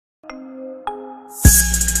I'm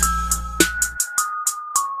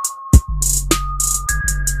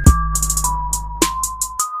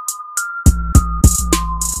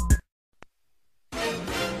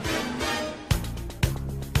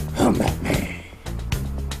Batman.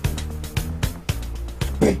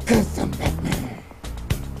 Because I'm Batman.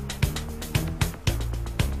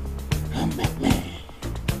 I'm Batman.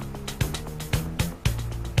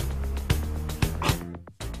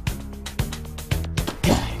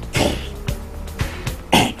 Got a cape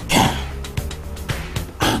and a gun.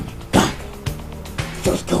 I'm a Gotham.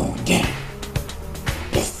 So it's going down.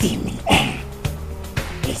 They see me and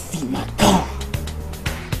they see my car.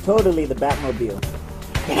 Totally the Batmobile.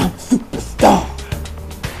 And I'm a superstar.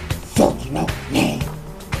 So you know my name.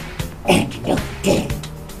 And you know the game.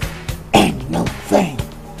 And you know the fame.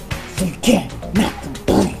 So you cannot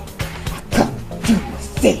complain. I come to my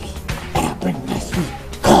city. And I bring my sweet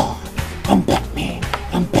car. I'm Batman.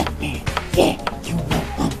 I'm Batman. Yeah, you know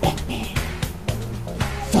I'm Batman.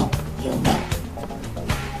 So you know.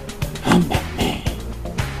 I'm Batman.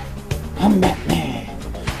 I'm Batman.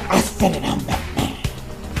 I said it, I'm Batman.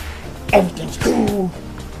 Everything's cool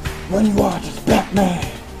when you are just Batman.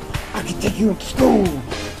 I can take you to school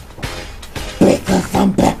because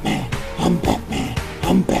I'm Batman. I'm Batman.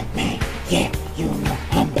 I'm Batman. Yeah, you know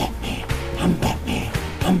I'm Batman. I'm Batman.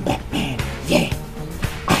 I'm Batman. Yeah,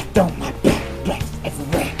 I throw my bat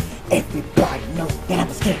everywhere. Everybody knows that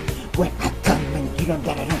I'm scared when I come in. You know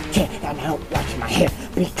that I don't care and I don't wash my hair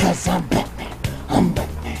because I'm Batman. I'm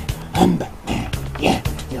Batman. I'm Batman. Yeah,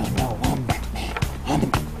 you know I'm Batman. I'm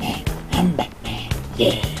Batman. I'm Batman.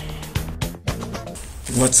 Yeah.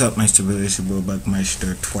 What's up, Meister Bill? It's your boy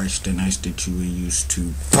Buckmeister, twice the nice that you were used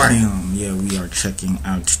to. Bam! Yeah, we are checking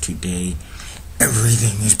out today.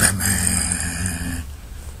 Everything is Batman.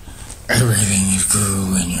 Everything is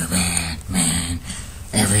cool when you're Batman.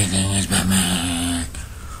 Everything is Batman.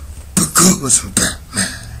 Because I'm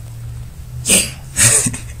Batman. Yeah.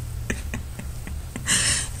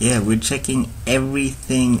 Yeah, we're checking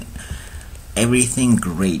everything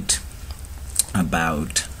great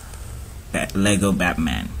about Lego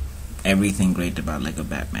Batman. Everything great about Lego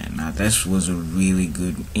Batman. Now this was a really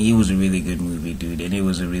good movie, dude, and it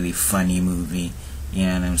was a really funny movie. You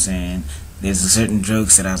know what I'm saying? There's certain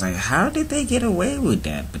jokes that I was like, how did they get away with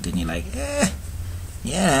that? But then you're like,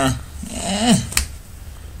 you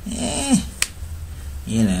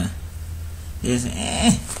know, there's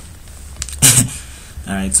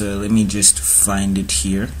Alright, so let me just find it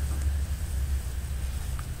here.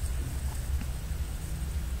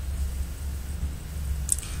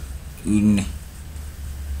 Un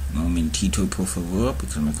momentito por favor,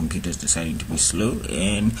 because my computer is deciding to be slow.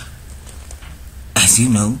 And as you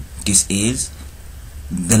know, this is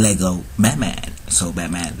the Lego Batman. So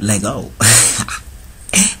Batman Lego.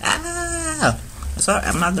 Sorry,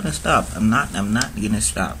 I'm not gonna stop. I'm not gonna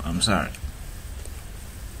stop. I'm sorry.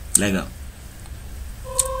 Lego.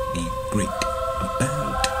 Be great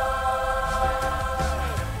about.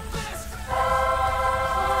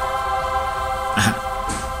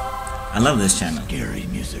 I love this channel. Scary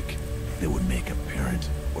music that would make a parent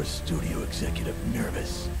or studio executive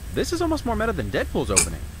nervous. This is almost more meta than Deadpool's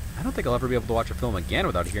opening. I don't think I'll ever be able to watch a film again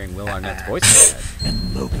without hearing Will Arnett's voice in my head.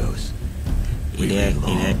 And logos.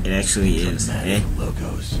 It actually is.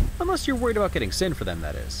 Logos. Unless you're worried about getting sin for them,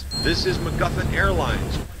 that is. This is MacGuffin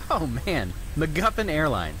Airlines. Oh man, MacGuffin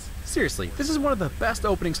Airlines. Seriously, this is one of the best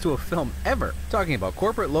openings to a film ever. Talking about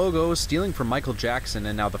corporate logos, stealing from Michael Jackson,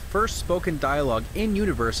 and now the first spoken dialogue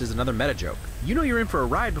in-universe is another meta joke. You know you're in for a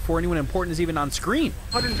ride before anyone important is even on screen.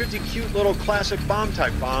 150 cute little classic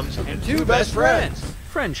bomb-type bombs. And two best friends.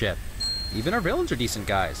 Friendship. Even our villains are decent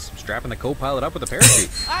guys, strapping the co-pilot up with a parachute.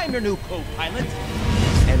 I'm your new co-pilot.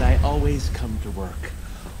 And I always come to work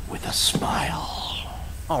with a smile.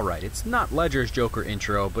 Alright, it's not Ledger's Joker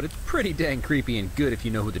intro, but it's pretty dang creepy and good if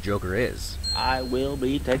you know who the Joker is. I will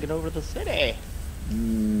be taking over the city.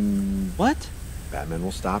 What? Batman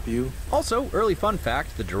will stop you. Also, early fun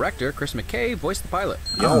fact, the director, Chris McKay, voiced the pilot.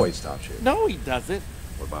 He always stops you. No, he doesn't.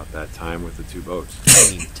 What about that time with the two boats?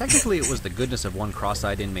 I mean, technically it was the goodness of one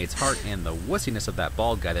cross-eyed inmate's heart and the wussiness of that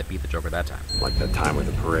bald guy that beat the Joker that time. Like that time with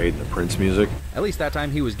the parade and the Prince music? At least that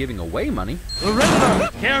time he was giving away money. The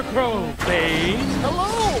Riddler, Scarecrow, Bane,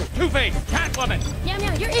 hello, Two-Face, Catwoman, Meow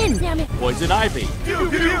meow, you're in! Meow meow. Poison Ivy,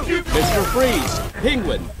 Mr. Freeze,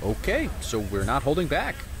 Penguin. Okay, so we're not holding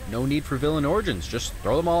back. No need for villain origins, just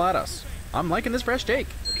throw them all at us. I'm liking this fresh take.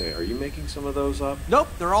 Okay, are you making some of those up? Nope,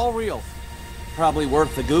 they're all real. Probably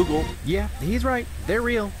worth the Google. Yeah, he's right. They're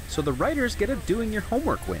real. So the writers get a doing your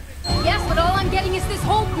homework win. Yes, but all I'm getting is this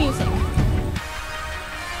Hulk music.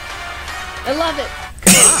 I love it.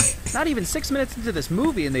 Come on. Not even 6 minutes into this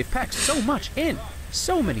movie and they've packed so much in.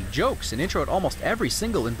 So many jokes and introed almost every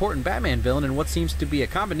single important Batman villain in what seems to be a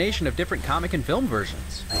combination of different comic and film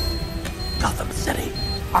versions. Gotham City.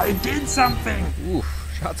 I did something!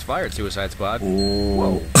 Oof, shots fired, Suicide Squad. Ooh.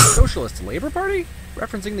 Whoa, Socialist Labor Party?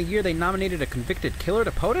 Referencing the year they nominated a convicted killer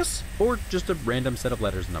to POTUS? Or just a random set of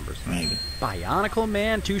letters and numbers? Maybe. Bionicle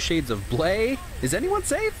Man, 2 Shades of Blay? Is anyone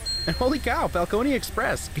safe? And holy cow, Falcone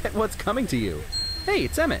Express, get what's coming to you. Hey,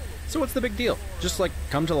 it's Emmett. So what's the big deal? Just like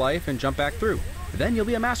come to life and jump back through. Then you'll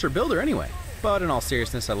be a master builder anyway. But in all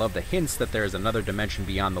seriousness, I love the hints that there is another dimension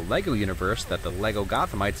beyond the LEGO universe that the LEGO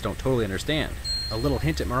Gothamites don't totally understand. A little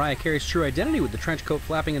hint at Mariah Carey's true identity with the trench coat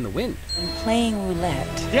flapping in the wind. I'm playing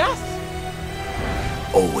roulette. Yes!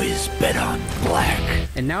 Always bet on black.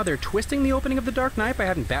 And now they're twisting the opening of The Dark Knight by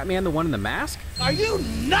having Batman the one in the mask? Are you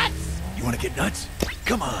nuts? You want to get nuts?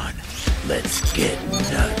 Come on. Let's get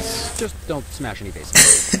nuts. Just don't smash any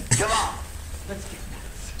faces. Come on! Let's get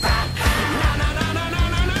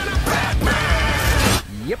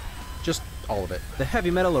Yep, just all of it. The heavy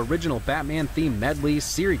metal original Batman theme medley,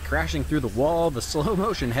 Siri crashing through the wall, the slow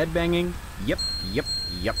motion headbanging. Yep.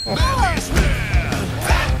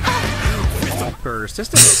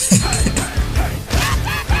 Persistent.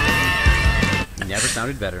 Never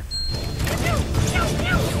sounded better.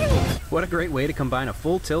 What a great way to combine a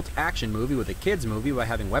full tilt action movie with a kids movie by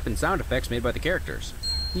having weapon sound effects made by the characters.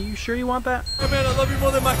 You sure you want that? Hey man, I love you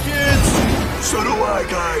more than my kids. So do I,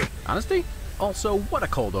 guy. Honesty? Also, what a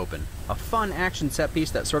cold open. A fun action set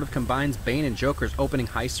piece that sort of combines Bane and Joker's opening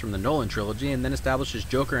heists from the Nolan trilogy and then establishes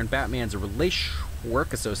Joker and Batman's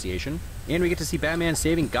work association. And we get to see Batman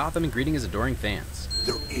saving Gotham and greeting his adoring fans.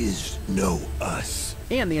 There is no us.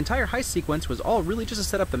 And the entire heist sequence was all really just to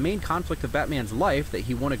set up the main conflict of Batman's life that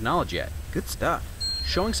he won't acknowledge yet. Good stuff.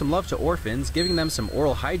 Showing some love to orphans, giving them some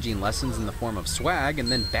oral hygiene lessons in the form of swag,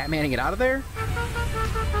 and then Batmaning it out of there?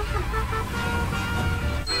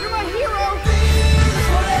 You're my hero!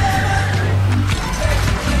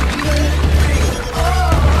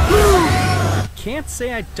 Can't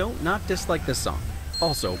say I don't not dislike this song.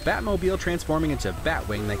 Also, Batmobile transforming into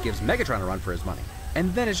Batwing that gives Megatron a run for his money.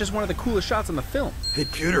 And then it's just one of the coolest shots in the film. Hey,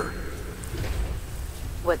 Pewter.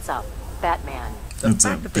 What's up, Batman? The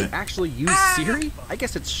fact that they actually use Siri? I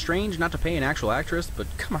guess it's strange not to pay an actual actress, but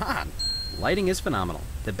come on. Lighting is phenomenal.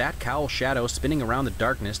 The Bat Cowl shadow spinning around the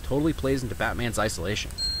darkness totally plays into Batman's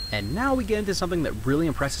isolation. And now we get into something that really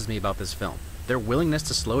impresses me about this film. Their willingness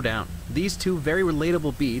to slow down. These two very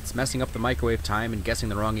relatable beats, messing up the microwave time and guessing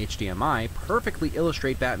the wrong HDMI, perfectly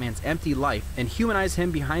illustrate Batman's empty life and humanize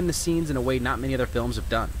him behind the scenes in a way not many other films have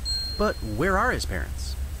done. But where are his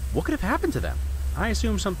parents? What could have happened to them? I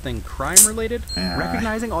assume something crime-related?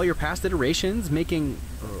 Recognizing all your past iterations, making...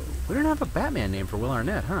 we don't have a Batman name for Will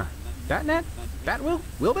Arnett, huh? Batnet? Batwill?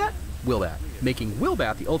 Willbat? Willbat. Making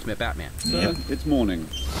Willbat the ultimate Batman. Sir, it's morning.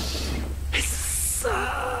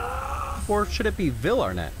 Or should it be Vil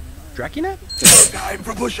Arnett? Dracunet? Time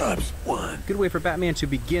for push-ups. One. Good way for Batman to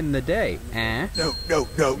begin the day, eh? No.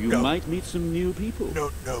 You might meet some new people.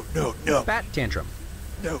 No. Bat Tantrum.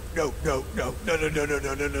 No.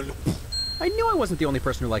 I knew I wasn't the only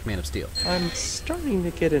person who liked Man of Steel. I'm starting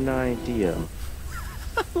to get an idea.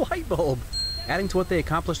 Light bulb! Adding to what they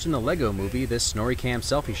accomplished in the Lego movie, this SnorriCam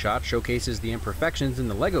selfie shot showcases the imperfections in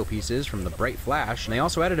the Lego pieces from the bright flash, and they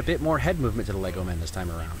also added a bit more head movement to the Lego men this time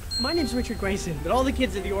around. My name's Richard Grayson, but all the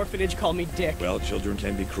kids at the orphanage call me Dick. Well, children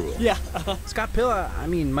can be cruel. Yeah. Scott Pilla,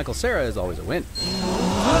 Michael Cera is always a win.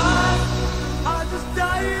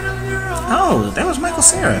 Oh, that was Michael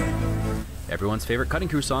Cera. Everyone's favorite Cutting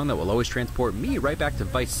Crew song that will always transport me right back to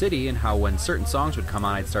Vice City, and how when certain songs would come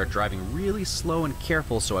on I'd start driving really slow and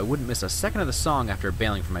careful so I wouldn't miss a second of the song after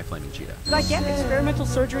bailing for my flaming cheetah. Did I get experimental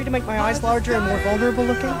surgery to make my eyes larger and more vulnerable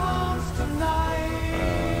looking?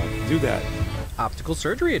 Do that. Optical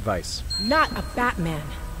surgery advice. Not a Batman.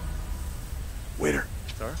 Waiter.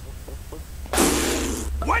 Sorry?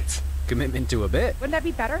 What? Commitment to a bit. Wouldn't that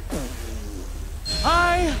be better?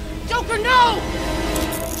 Joker, no!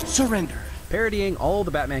 Surrender. Parodying all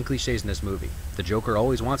the Batman cliches in this movie. The Joker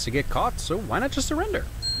always wants to get caught, so why not just surrender?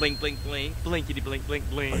 Blink, blink, blink, blinkety, blink, blink,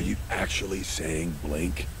 blink. Are you actually saying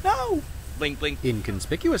blink? No! Blink, blink.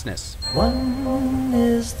 Inconspicuousness. One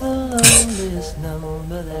is the loneliest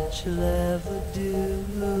number that you'll ever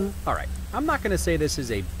do. Alright, I'm not going to say this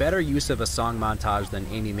is a better use of a song montage than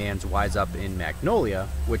Amy Mann's Wise Up in Magnolia,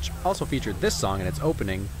 which also featured this song in its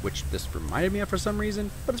opening, which this reminded me of for some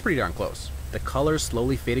reason, but it's pretty darn close. The colors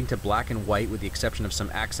slowly fading to black and white with the exception of some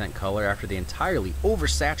accent color after the entirely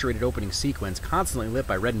oversaturated opening sequence constantly lit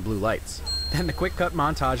by red and blue lights. Then the quick cut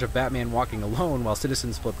montage of Batman walking alone while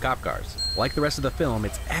citizens flip cop cars. Like the rest of the film,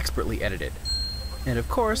 it's expertly edited. And of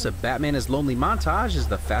course, a Batman is lonely montage is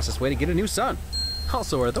the fastest way to get a new son.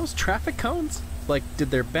 Also, are those traffic cones? Like,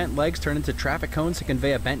 did their bent legs turn into traffic cones to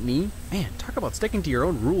convey a bent knee? Man, talk about sticking to your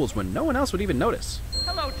own rules when no one else would even notice.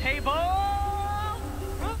 Hello, table!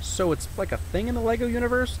 So it's like a thing in the LEGO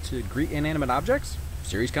universe to greet inanimate objects?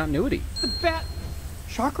 Series continuity. The bat...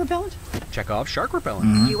 Shark repellent? Chekhov shark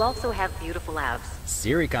repellent. You also have beautiful abs.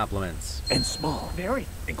 Siri compliments. And small. Very.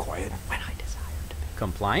 And quiet. When I desire to be.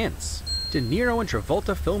 Compliance. De Niro and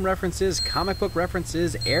Travolta film references, comic book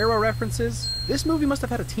references, era references. This movie must have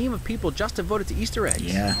had a team of people just devoted to Easter eggs.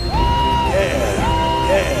 Yeah.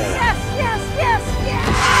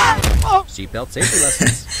 Oh. Seatbelt safety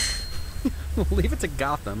lessons. Leave it to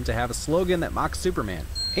Gotham to have a slogan that mocks Superman.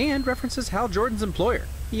 And references Hal Jordan's employer.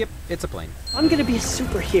 Yep, it's a plane. I'm gonna be a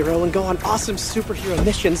superhero and go on awesome superhero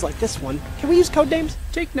missions like this one. Can we use code names?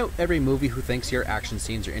 Take note, every movie who thinks your action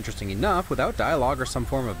scenes are interesting enough without dialogue or some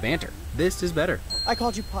form of banter. This is better. I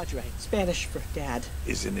called you Padre, Spanish for dad.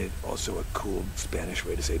 Isn't it also a cool Spanish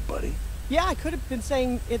way to say buddy? Yeah, I could have been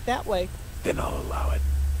saying it that way. Then I'll allow it.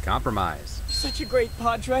 Compromise. Such a great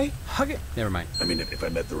Padre. Hug it. Never mind. I mean, if I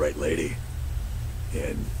met the right lady,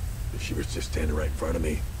 and if she was just standing right in front of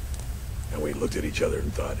me, and we looked at each other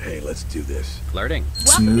and thought, hey, let's do this. Flirting.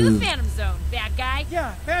 Welcome to the Phantom Zone, bad guy.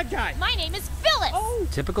 Yeah, bad guy. My name is Phyllis. Oh.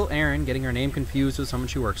 Typical Erin getting her name confused with someone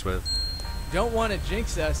she works with. Don't want to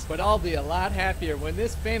jinx us, but I'll be a lot happier when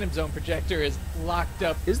this Phantom Zone projector is locked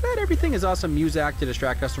up. Is that Everything Is Awesome Muzak to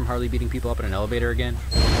distract us from Harley beating people up in an elevator again?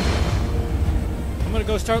 I'm gonna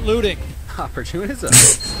go start looting. Opportunism.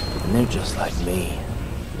 And they're just like me.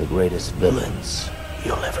 The greatest villains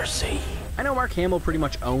you'll ever see. I know Mark Hamill pretty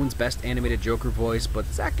much owns Best Animated Joker voice, but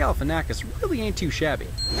Zach Galifianakis really ain't too shabby.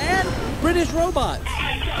 And British robots.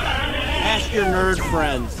 Ask your nerd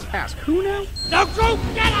friends. Ask who now? No, Drew,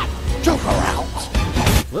 get up! Joker out.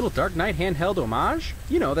 Little Dark Knight handheld homage?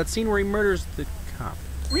 You know, that scene where he murders the cop.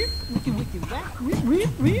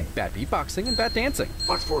 Bad beatboxing and bad dancing.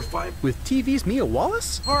 Watch 4 or 5. With TV's Mia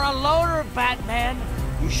Wallace? For a loader, Batman,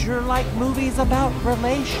 you sure like movies about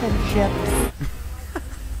relationships.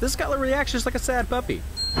 This Scarlet reacts just like a sad puppy.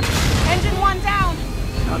 Engine 1 down.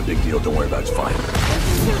 Not a big deal, don't worry about it, it's fine.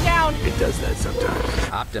 Engine 2 down. It does that sometimes.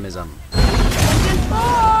 Optimism. Engine 4.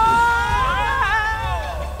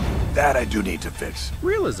 That I do need to fix.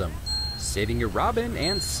 Realism. Saving your Robin,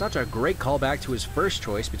 and such a great callback to his first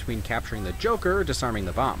choice between capturing the Joker or disarming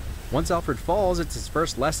the bomb. Once Alfred falls, it's his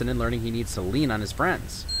first lesson in learning he needs to lean on his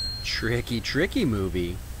friends. Tricky, tricky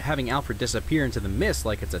movie. Having Alfred disappear into the mist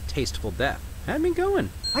like it's a tasteful death. Had me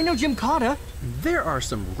going. I know Jim Carter. There are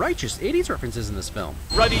some righteous 80s references in this film.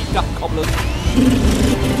 Ready, duck cobblers.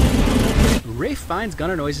 Rafe finds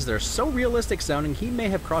gunner noises that are so realistic sounding he may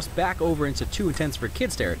have crossed back over into Too Intense for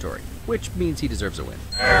Kids territory, which means he deserves a win.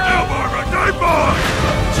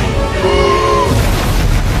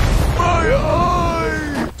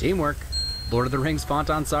 Teamwork. Lord of the Rings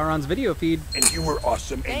font on Sauron's video feed. And you were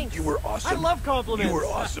awesome, Thanks. and you were awesome. I love compliments. You were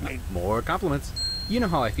awesome. And More compliments. You know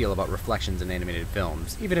how I feel about reflections in animated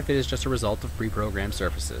films, even if it is just a result of pre-programmed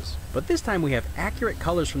surfaces. But this time we have accurate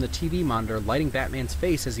colors from the TV monitor lighting Batman's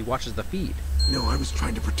face as he watches the feed. no, I was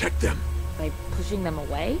trying to protect them. By pushing them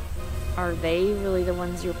away? Are they really the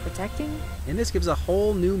ones you're protecting? And this gives a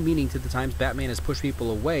whole new meaning to the times Batman has pushed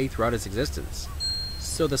people away throughout his existence.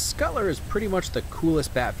 So the Scuttler is pretty much the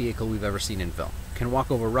coolest bat vehicle we've ever seen in film. Can walk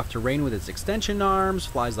over rough terrain with its extension arms,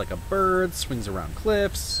 flies like a bird, swings around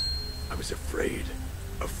cliffs. I was afraid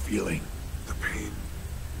of feeling the pain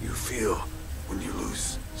you feel when you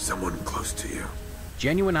lose someone close to you.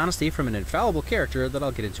 Genuine honesty from an infallible character that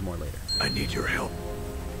I'll get into more later. I need your help.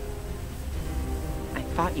 I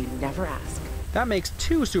thought you'd never ask. That makes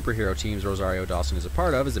 2 superhero teams Rosario Dawson is a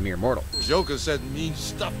part of as a mere mortal. Joker said mean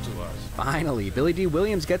stuff to us. Finally, Billy D.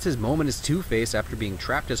 Williams gets his moment as Two-Face after being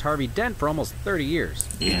trapped as Harvey Dent for almost 30 years.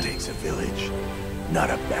 It takes a village, not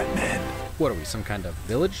a Batman. What are we, some kind of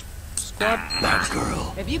village squad?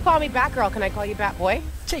 Batgirl. If you call me Batgirl, can I call you Batboy?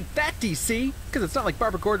 Take that, DC! Because it's not like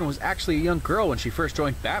Barbara Gordon was actually a young girl when she first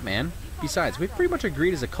joined Batman. Besides, we've pretty much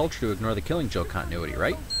agreed as a culture to ignore the Killing Joke continuity,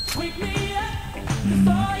 right?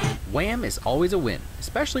 Wham is always a win,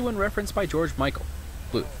 especially when referenced by George Michael.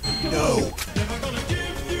 Blue. No!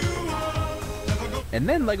 And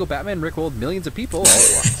then Lego Batman rickrolled millions of people all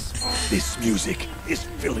at once. This music is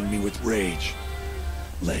filling me with rage.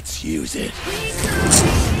 Let's use it.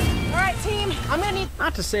 All right, team. I'm gonna need...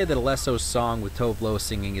 Not to say that Alesso's song with Tove Lo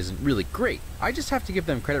singing isn't really great. I just have to give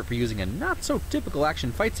them credit for using a not-so-typical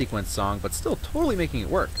action fight sequence song, but still totally making it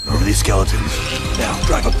work. Over these skeletons. Now,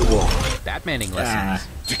 drive up the wall. Batmaning lessons.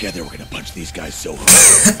 Together, we're gonna punch these guys so hard.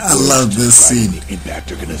 I love this scene. The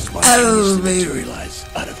impact are gonna spontaneously materialize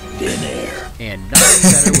out of thin air. And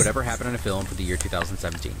nothing better would ever happen in a film for the year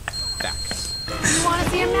 2017. Facts. You wanna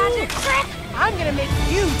see a magic trick? I'm gonna make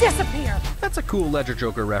you disappear. That's a cool Ledger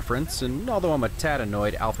Joker reference, and although I'm a tad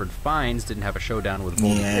annoyed Alfred Fiennes didn't have a showdown with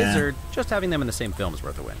Golden Lizard, just having them in the same film is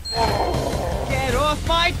worth a win. Get off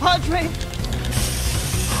my punching!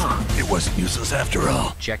 It wasn't useless after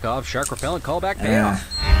all. Chekhov shark repellent callback payoff.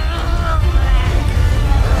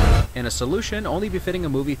 And a solution only befitting a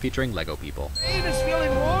movie featuring Lego people. Aid is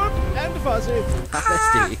feeling warm and fuzzy.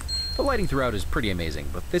 Honesty. The lighting throughout is pretty amazing,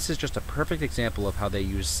 but this is just a perfect example of how they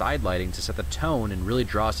use side lighting to set the tone and really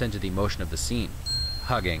draw us into the emotion of the scene.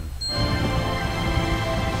 Hugging.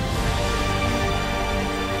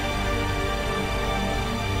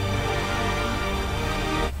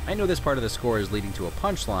 I know this part of the score is leading to a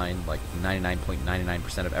punchline, like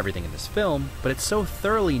 99.99% of everything in this film, but it's so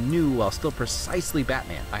thoroughly new while still precisely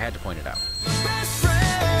Batman, I had to point it out.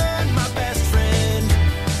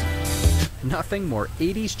 Nothing more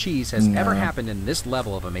 80s cheese has ever happened in this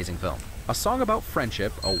level of amazing film. A song about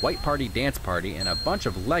friendship, a white party dance party, and a bunch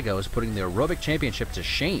of Legos putting the aerobic championship to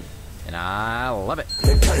shame. And I love it.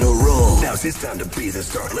 The title roll. Now's his time to be the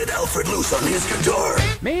star. Let Alfred loose on his guitar.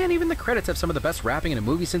 Man, even the credits have some of the best rapping in a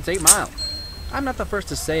movie since 8 Mile. I'm not the first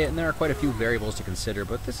to say it, and there are quite a few variables to consider,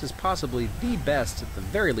 but this is possibly the best, at the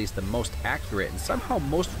very least the most accurate, and somehow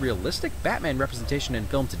most realistic Batman representation in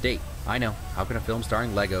film to date. I know, how can a film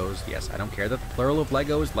starring Legos, yes, I don't care that the plural of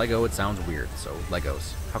Lego is Lego, it sounds weird, so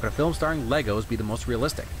Legos. How can a film starring Legos be the most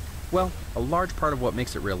realistic? Well, a large part of what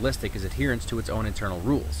makes it realistic is adherence to its own internal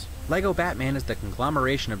rules. Lego Batman is the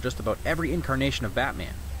conglomeration of just about every incarnation of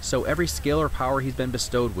Batman. So every skill or power he's been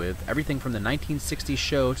bestowed with, everything from the 1960s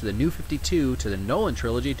show to the New 52 to the Nolan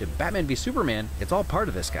trilogy to Batman v Superman, it's all part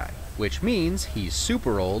of this guy. Which means he's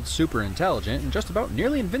super old, super intelligent, and just about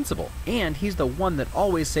nearly invincible. And he's the one that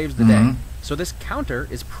always saves the day. So this counter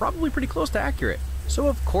is probably pretty close to accurate. So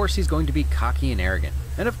of course he's going to be cocky and arrogant.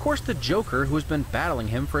 And of course the Joker, who has been battling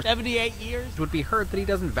him for 78 years, would be hurt that he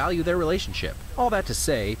doesn't value their relationship. All that to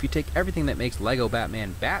say, if you take everything that makes Lego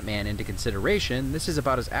Batman Batman into consideration, this is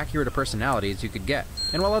about as accurate a personality as you could get.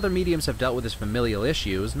 And while other mediums have dealt with his familial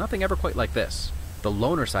issues, nothing ever quite like this. The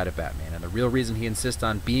loner side of Batman, and the real reason he insists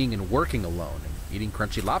on being and working alone, and eating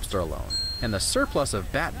crunchy lobster alone. And the surplus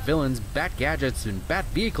of Bat villains, Bat gadgets, and Bat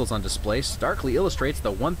vehicles on display starkly illustrates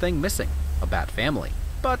the one thing missing: a Bat family.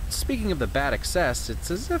 But speaking of the Bat excess,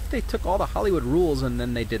 it's as if they took all the Hollywood rules and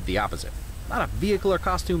then they did the opposite. Not a vehicle or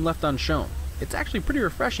costume left unshown. It's actually pretty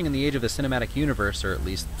refreshing in the age of the cinematic universe, or at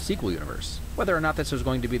least sequel universe. Whether or not this was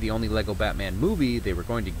going to be the only Lego Batman movie, they were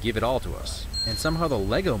going to give it all to us. And somehow the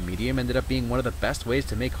Lego medium ended up being one of the best ways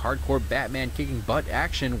to make hardcore Batman kicking butt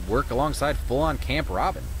action work alongside full-on Camp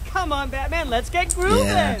Robin. Come on, Batman, let's get grooving!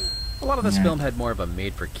 Yeah. A lot of this film had more of a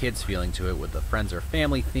made-for-kids feeling to it, with the friends or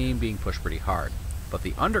family theme being pushed pretty hard. But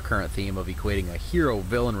the undercurrent theme of equating a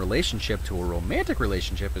hero-villain relationship to a romantic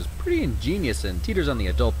relationship is pretty ingenious and teeters on the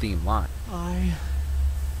adult theme line. I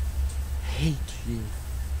hate you.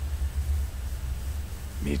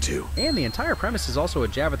 Me too. And the entire premise is also a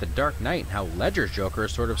jab at the Dark Knight and how Ledger's Joker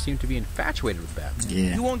sort of seemed to be infatuated with Batman.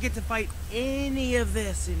 Yeah. You won't get to fight any of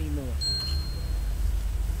this anymore.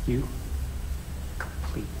 You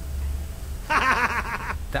complete.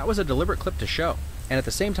 That was a deliberate clip to show. And at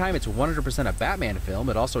the same time it's 100% a Batman film,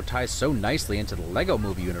 it also ties so nicely into the Lego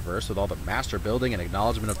movie universe with all the master building and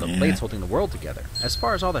acknowledgement of the plates holding the world together. As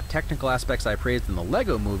far as all the technical aspects I praised in the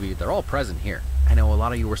Lego movie, they're all present here. I know a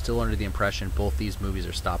lot of you were still under the impression both these movies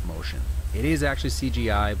are stop motion. It is actually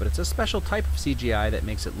CGI, but it's a special type of CGI that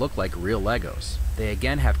makes it look like real Legos. They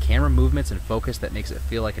again have camera movements and focus that makes it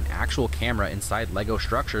feel like an actual camera inside Lego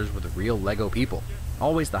structures with real Lego people.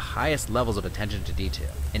 Always the highest levels of attention to detail,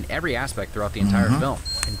 in every aspect throughout the entire film.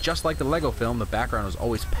 And just like the Lego film, the background was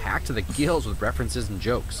always packed to the gills with references and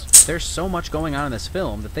jokes. There's so much going on in this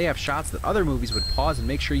film that they have shots that other movies would pause and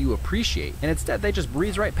make sure you appreciate, and instead they just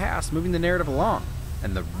breeze right past, moving the narrative along.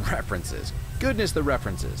 And the references. Goodness, the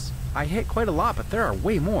references. I hit quite a lot, but there are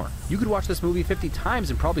way more. You could watch this movie 50 times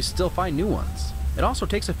and probably still find new ones. It also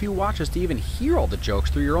takes a few watches to even hear all the jokes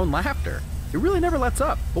through your own laughter. It really never lets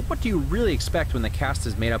up. But what do you really expect when the cast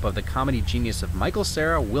is made up of the comedy genius of Michael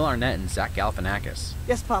Cera, Will Arnett, and Zach Galifianakis?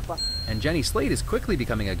 Yes, Papa. And Jenny Slate is quickly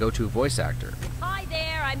becoming a go-to voice actor. Hi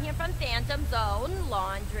there, I'm here from Phantom Zone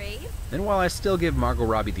Laundry. And while I still give Margot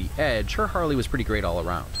Robbie the edge, her Harley was pretty great all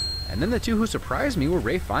around. And then the two who surprised me were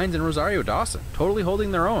Ralph Fiennes and Rosario Dawson, totally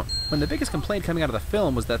holding their own. When the biggest complaint coming out of the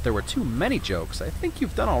film was that there were too many jokes, I think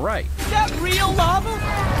you've done alright. Is that real lava?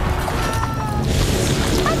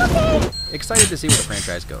 I'm okay. Excited to see where the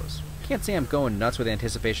franchise goes. Can't say I'm going nuts with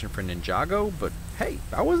anticipation for Ninjago, but hey,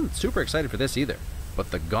 I wasn't super excited for this either.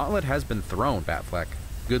 But the gauntlet has been thrown, Batfleck.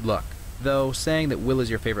 Good luck. Though, saying that Will is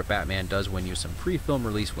your favorite Batman does win you some pre-film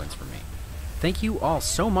release wins for me. Thank you all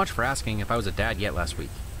so much for asking if I was a dad yet last week.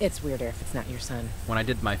 It's weirder if it's not your son. When I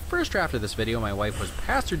did my first draft of this video, my wife was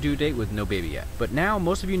past her due date with no baby yet. But now,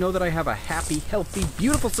 most of you know that I have a happy, healthy,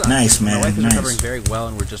 beautiful son. Nice, man. My wife is nice. recovering very well,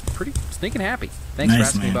 and we're just pretty stinking happy. Thanks for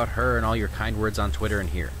asking me about her and all your kind words on Twitter and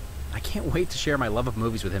here. I can't wait to share my love of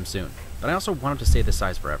movies with him soon. But I also want him to stay this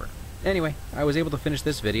size forever. Anyway, I was able to finish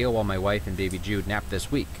this video while my wife and baby Jude napped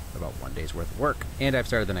this week, about 1 day's worth of work, and I've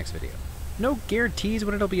started the next video. No guarantees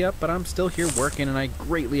when it'll be up, but I'm still here working, and I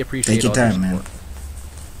greatly appreciate all your support. Take your time, man.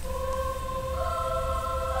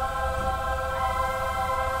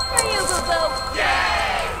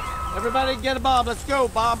 Everybody get a bomb. Let's go.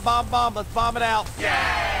 Bomb, bomb, bomb. Let's bomb it out.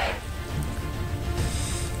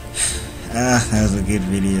 That was a good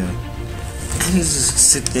video. I just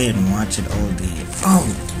sit there and watch it all day. Oh,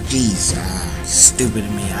 jeez. Stupid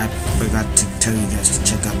of me. I forgot to tell you guys to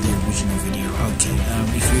check out the original video. Okay,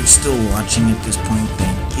 if you're still watching at this point,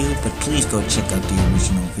 thank you. But please go check out the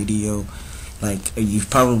original video. Like, you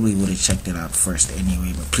probably would have checked it out first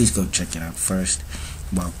anyway, but please go check it out first.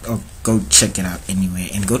 Well, go check it out anyway,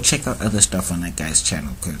 and go check out other stuff on that guy's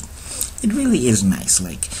channel, because it really is nice.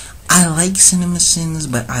 Like, I like Cinema Sins,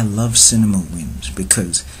 but I love Cinema Wins,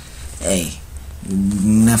 because, hey,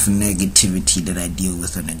 enough negativity that I deal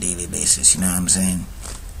with on a daily basis, you know what I'm saying?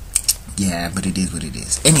 Yeah, but it is what it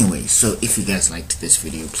is. Anyway, so if you guys liked this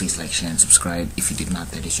video, please like, share, and subscribe. If you did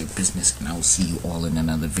not, that is your business, and I will see you all in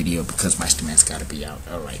another video, because Master Man's gotta be out.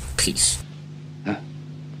 Alright, peace.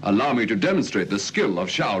 Allow me to demonstrate the skill of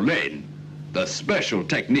Shaolin, the special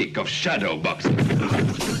technique of shadow boxing.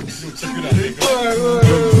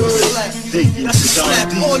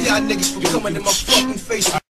 Slap all y'all niggas for coming in my fucking face.